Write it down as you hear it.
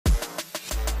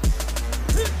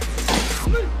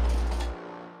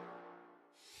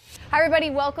Hi everybody,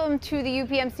 welcome to the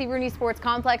UPMC Rooney Sports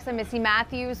Complex. I'm Missi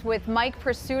Matthews with Mike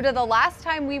Prisuta. The last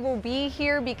time we will be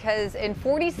here because in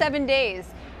 47 days,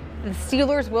 the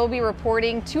Steelers will be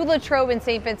reporting to Latrobe and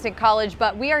St. Vincent College,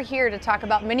 but we are here to talk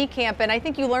about minicamp, and I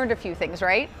think you learned a few things,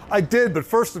 right? I did, but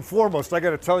first and foremost, I got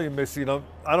to tell you, Missy,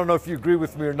 I don't know if you agree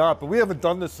with me or not, but we haven't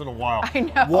done this in a while. I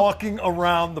know. Walking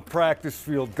around the practice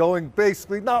field, going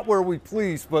basically not where we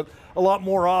please, but a lot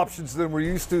more options than we're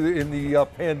used to in the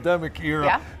pandemic era.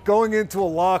 Yeah. Going into a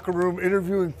locker room,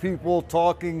 interviewing people,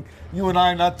 talking. You and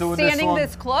I not doing Standing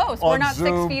this close. We're not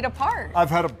Zoom. 6 feet apart.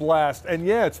 I've had a blast, and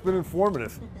yeah, it's been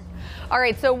informative. All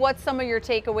right, so what's some of your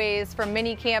takeaways from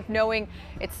minicamp, knowing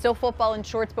it's still football in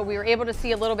shorts, but we were able to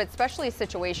see a little bit, especially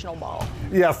situational ball?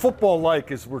 Yeah,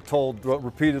 football-like, as we're told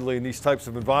repeatedly in these types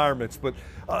of environments. But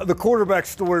the quarterback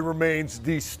story remains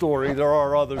the story. There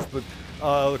are others, but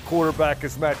the quarterback,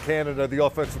 as Matt Canada, the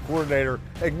offensive coordinator,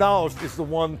 acknowledged is the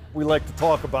one we like to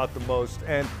talk about the most.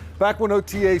 And back when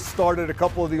OTA started, a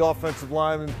couple of the offensive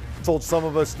linemen told some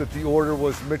of us that the order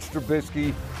was Mitch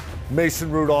Trubisky, Mason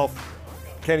Rudolph,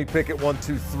 Kenny Pickett, 1,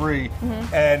 2, 3.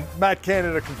 And Matt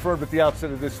Canada confirmed at the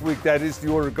outset of this week that is the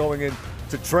order going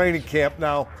into training camp.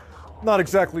 Now, not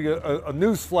exactly a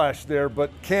news flash there,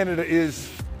 but Canada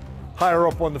is higher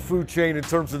up on the food chain in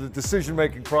terms of the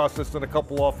decision-making process than a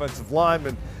couple offensive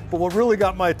linemen. But what really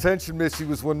got my attention, Missy,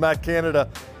 was when Matt Canada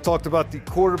talked about the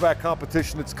quarterback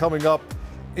competition that's coming up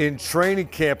in training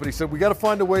camp. And he said, we got to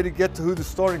find a way to get to who the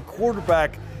starting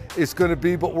quarterback is going to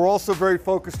be, but we're also very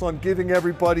focused on giving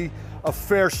everybody a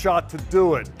fair shot to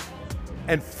do it.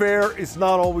 And fair is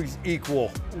not always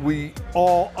equal. We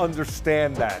all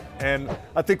understand that. And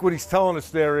I think what he's telling us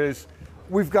there is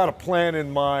we've got a plan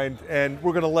in mind, and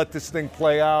we're going to let this thing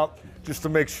play out just to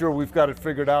make sure we've got it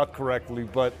figured out correctly.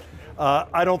 But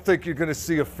I don't think you're going to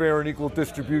see a fair and equal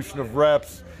distribution of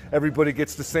reps. Everybody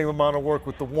gets the same amount of work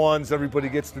with the ones. Everybody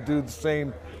gets to do the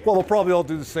same. Well, they'll probably all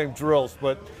do the same drills,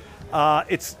 but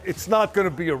it's not going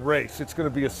to be a race. It's going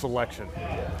to be a selection.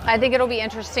 I think it'll be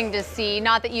interesting to see,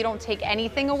 not that you don't take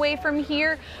anything away from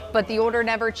here, but the order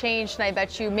never changed, and I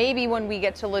bet you maybe when we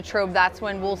get to Latrobe, that's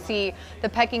when we'll see the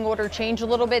pecking order change a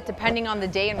little bit depending on the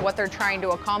day and what they're trying to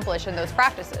accomplish in those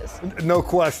practices. No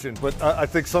question, but I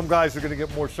think some guys are going to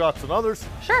get more shots than others.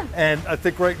 Sure. And I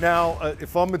think right now,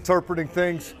 if I'm interpreting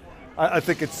things, I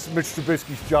think it's Mitch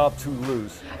Trubisky's job to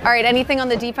lose. All right, anything on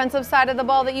the defensive side of the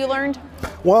ball that you learned?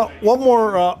 Well, one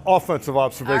more offensive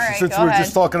observation, right, since we were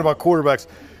just talking about quarterbacks.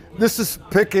 This is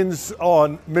Pickens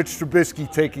on Mitch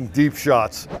Trubisky taking deep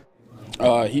shots.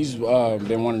 He's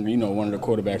been one of the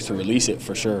quarterbacks to release it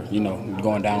for sure.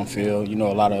 Going downfield.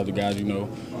 A lot of other guys,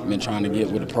 been trying to get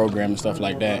with the program and stuff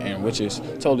like that, and which is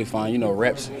totally fine.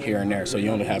 Reps here and there, so you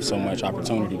only have so much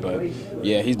opportunity. But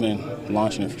yeah, he's been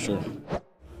launching it for sure.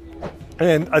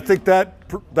 And I think that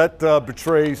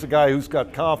betrays a guy who's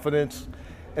got confidence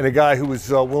and a guy who is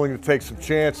willing to take some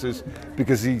chances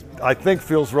because he, I think,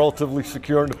 feels relatively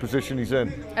secure in the position he's in.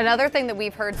 Another thing that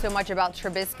we've heard so much about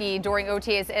Trubisky during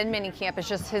OTAs and minicamp is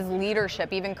just his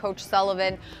leadership. Even Coach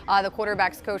Sullivan, the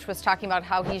quarterback's coach, was talking about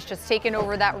how he's just taken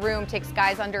over that room, takes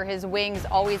guys under his wings,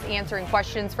 always answering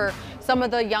questions for some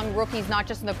of the young rookies, not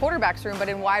just in the quarterback's room, but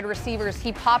in wide receivers.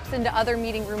 He pops into other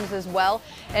meeting rooms as well.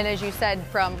 And as you said,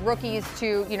 from rookies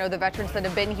to the veterans that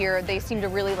have been here, they seem to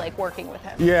really like working with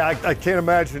him. Yeah, I can't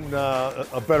imagine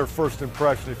a better first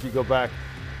impression if you go back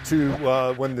to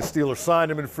when the Steelers signed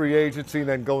him in free agency and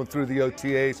then going through the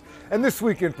OTAs. And this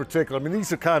week in particular, I mean,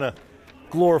 these are kind of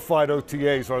glorified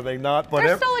OTAs, are they not? But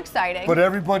they're still exciting. But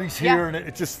everybody's here, yeah. And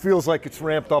it just feels like it's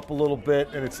ramped up a little bit,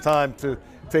 and it's time to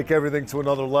take everything to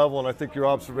another level. And I think your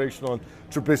observation on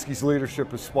Trubisky's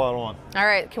leadership is spot on. All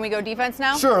right, can we go defense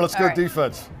now? Sure, let's go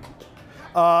defense.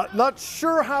 Not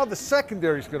sure how the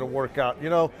secondary is going to work out.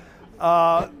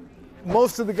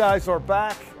 Most of the guys are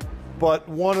back, but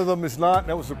one of them is not, and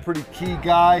that was a pretty key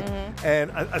guy.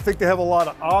 And I think they have a lot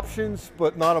of options,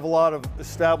 but not a lot of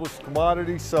established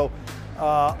commodities. So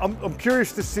I'm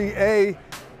curious to see, A,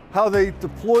 how they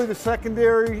deploy the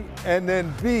secondary, and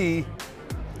then B,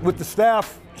 with the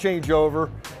staff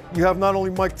changeover, you have not only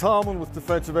Mike Tomlin with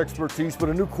defensive expertise, but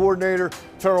a new coordinator,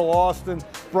 Terrell Austin,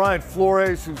 Brian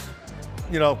Flores, who's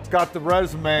got the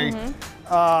resume.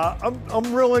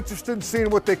 I'm real interested in seeing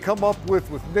what they come up with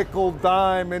nickel,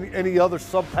 dime, any other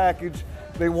sub package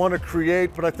they want to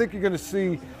create. But I think you're going to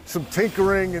see some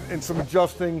tinkering and some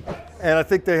adjusting, and I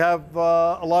think they have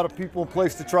a lot of people in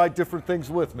place to try different things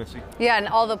with, Missy. Yeah, and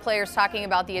all the players talking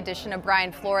about the addition of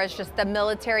Brian Flores, just the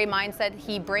military mindset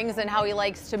he brings and how he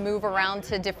likes to move around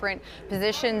to different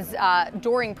positions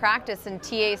during practice. And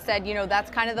TA said, you know,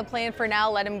 that's kind of the plan for now,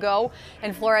 let him go.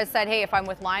 And Flores said, hey, if I'm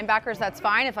with linebackers, that's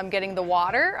fine. If I'm getting the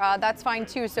water, that's fine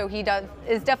too. So he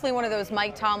is definitely one of those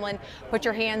Mike Tomlin, put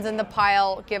your hands in the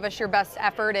pile, give us your best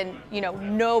effort, and, you know,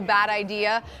 no bad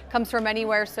idea comes from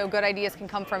anywhere, so good ideas can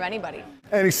come from anybody.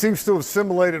 And he seems to have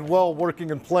assimilated well,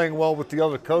 working and playing well with the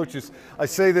other coaches. I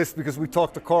say this because we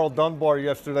talked to Carl Dunbar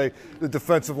yesterday, the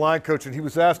defensive line coach, and he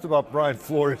was asked about Brian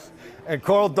Flores. And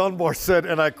Carl Dunbar said,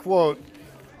 and I quote,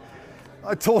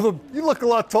 I told him, you look a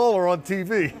lot taller on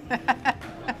TV.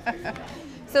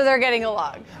 So they're getting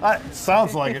along.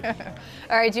 Sounds like it.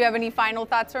 All right, do you have any final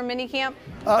thoughts from minicamp?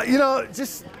 You know,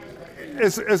 just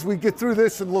as we get through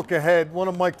this and look ahead, one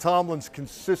of Mike Tomlin's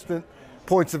consistent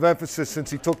points of emphasis since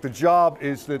he took the job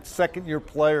is that second-year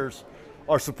players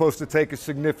are supposed to take a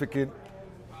significant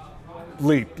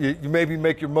leap. You maybe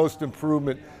make your most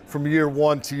improvement from year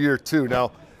one to year two.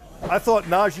 Now, I thought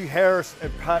Najee Harris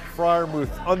and Pat Freiermuth,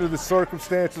 under the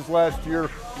circumstances last year,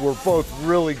 were both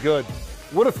really good.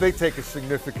 What if they take a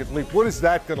significant leap? What is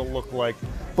that going to look like?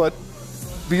 But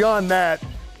beyond that,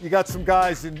 you got some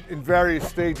guys in various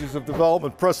stages of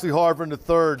development. Presley Harvin, the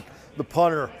third, the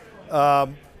punter.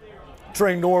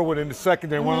 Trey Norwood in the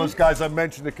secondary, one of those guys I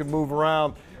mentioned that can move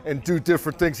around and do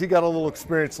different things. He got a little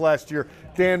experience last year.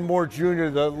 Dan Moore Jr.,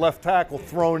 the left tackle,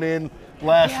 thrown in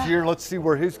last year. Let's see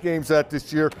where his game's at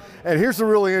this year. And here's a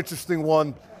really interesting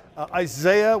one.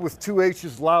 Isaiah with 2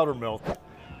 H's, Loudermilk.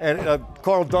 And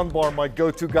Carl Dunbar, my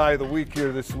go-to guy of the week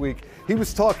here this week. He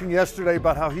was talking yesterday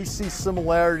about how he sees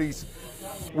similarities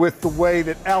with the way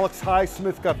that Alex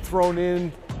Highsmith got thrown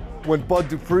in when Bud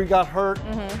Dupree got hurt,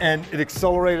 and it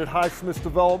accelerated Highsmith's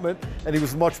development, and he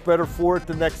was much better for it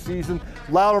the next season.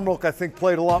 Loudermilk, I think,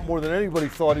 played a lot more than anybody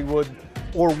thought he would,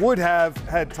 or would have,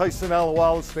 had Tyson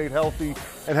Alualu stayed healthy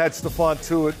and had Stephon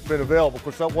Tuitt been available. Of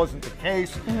course, that wasn't the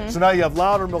case. So now you have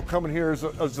Loudermilk coming here as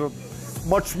a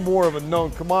much more of a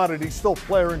known commodity, still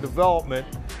player in development,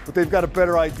 but they've got a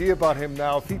better idea about him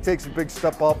now. If he takes a big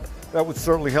step up, that would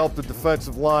certainly help the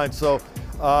defensive line. So,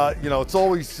 you know, it's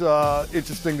always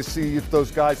interesting to see if those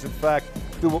guys, in fact,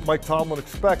 do what Mike Tomlin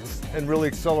expects and really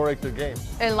accelerate their game.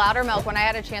 And Loudermilk, when I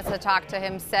had a chance to talk to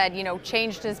him, said, you know,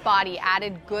 changed his body,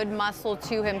 added good muscle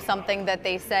to him, something that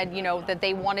they said, you know, that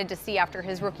they wanted to see after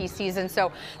his rookie season.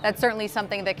 So that's certainly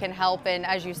something that can help. And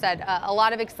as you said, a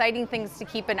lot of exciting things to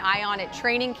keep an eye on at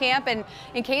training camp. And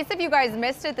in case if you guys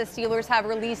missed it, the Steelers have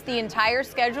released the entire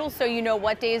schedule, so you know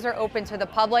what days are open to the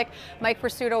public. Mike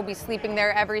Prisuta will be sleeping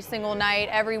there every single night,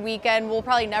 every weekend. We'll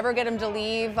probably never get him to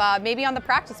leave, maybe on the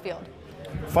practice field.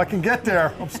 If I can get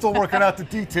there, I'm still working out the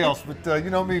details, but you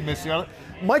know me, Missy.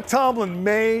 Mike Tomlin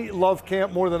may love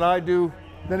camp more than I do.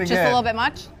 Then again, just a little bit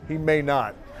much? He may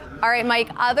not. All right, Mike,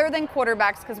 other than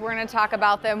quarterbacks, because we're going to talk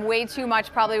about them way too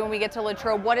much probably when we get to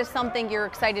Latrobe, what is something you're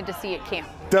excited to see at camp?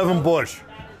 Devin Bush.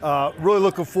 Really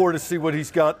looking forward to see what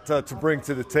he's got to bring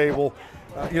to the table.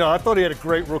 You know, I thought he had a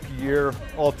great rookie year,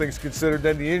 all things considered.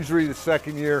 Then the injury the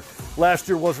second year. Last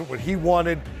year wasn't what he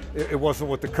wanted. It wasn't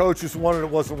what the coaches wanted. It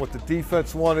wasn't what the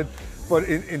defense wanted. But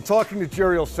in talking to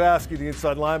Jerry Olszewski, the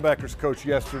inside linebackers coach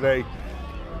yesterday,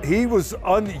 he was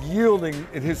unyielding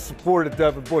in his support of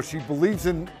Devin Bush. He believes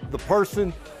in the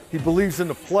person. He believes in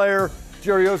the player.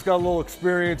 Jerry O's got a little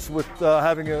experience with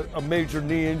having a major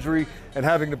knee injury and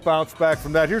having to bounce back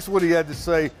from that. Here's what he had to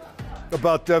say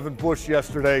about Devin Bush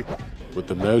yesterday. What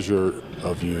the measure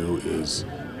of you is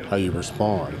how you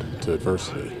respond to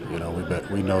adversity. You know,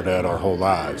 we know that our whole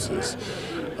lives is,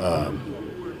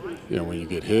 you know, when you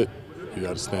get hit, you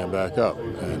got to stand back up.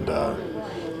 And,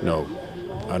 you know,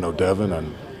 I know Devin,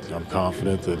 and I'm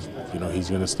confident that, you know, he's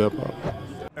going to step up.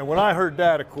 And when I heard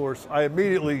that, of course, I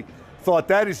immediately thought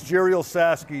that is Jerry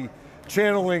Olszewski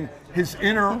channeling his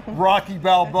inner Rocky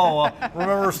Balboa.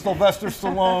 Remember Sylvester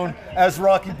Stallone as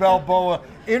Rocky Balboa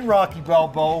in Rocky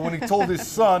Balboa when he told his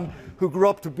son, who grew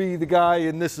up to be the guy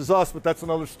in This Is Us, but that's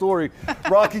another story.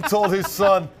 Rocky told his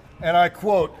son, and I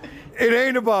quote, "It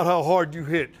ain't about how hard you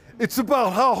hit. It's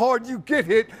about how hard you get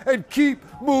hit and keep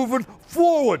moving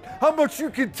forward. How much you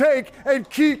can take and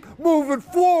keep moving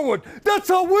forward. That's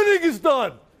how winning is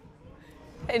done."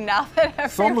 And now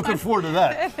that So I'm looking forward to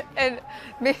that. And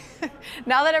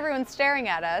now that everyone's staring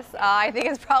at us, I think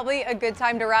it's probably a good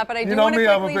time to wrap it. You know me,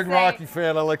 I'm a big Rocky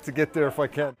fan. I like to get there if I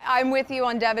can. I'm with you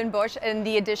on Devin Bush and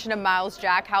the addition of Miles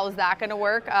Jack. How is that going to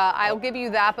work? I'll give you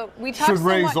that, but we talked should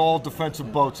raise all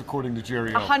defensive boats, according to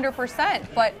Jerry. 100%,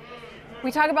 but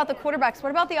We talk about the quarterbacks.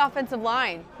 What about the offensive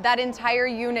line? That entire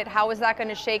unit, how is that going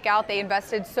to shake out? They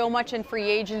invested so much in free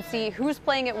agency. Who's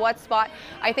playing at what spot?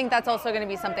 I think that's also going to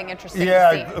be something interesting to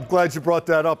see. I'm glad you brought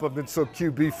that up. I've been so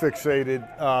QB fixated.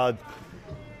 A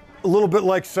little bit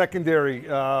like secondary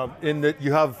in that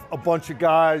you have a bunch of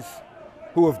guys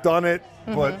who have done it,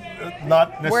 but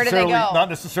not Where do they go? not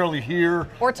necessarily here.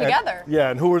 Or together.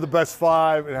 And who are the best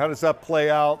five, and how does that play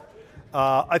out?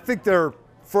 I think they're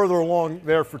further along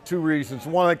there for two reasons.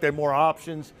 One, I think they have more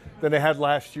options than they had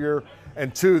last year.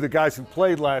 And two, the guys who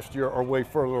played last year are way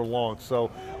further along. So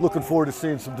looking forward to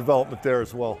seeing some development there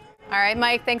as well. All right,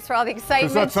 Mike, thanks for all the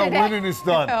excitement Because that's today. how winning is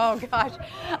done. Oh, gosh.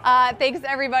 Thanks,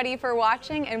 everybody, for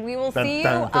watching, and we will see you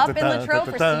up in Latrobe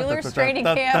for Steelers Training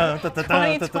Camp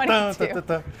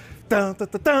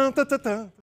 2022.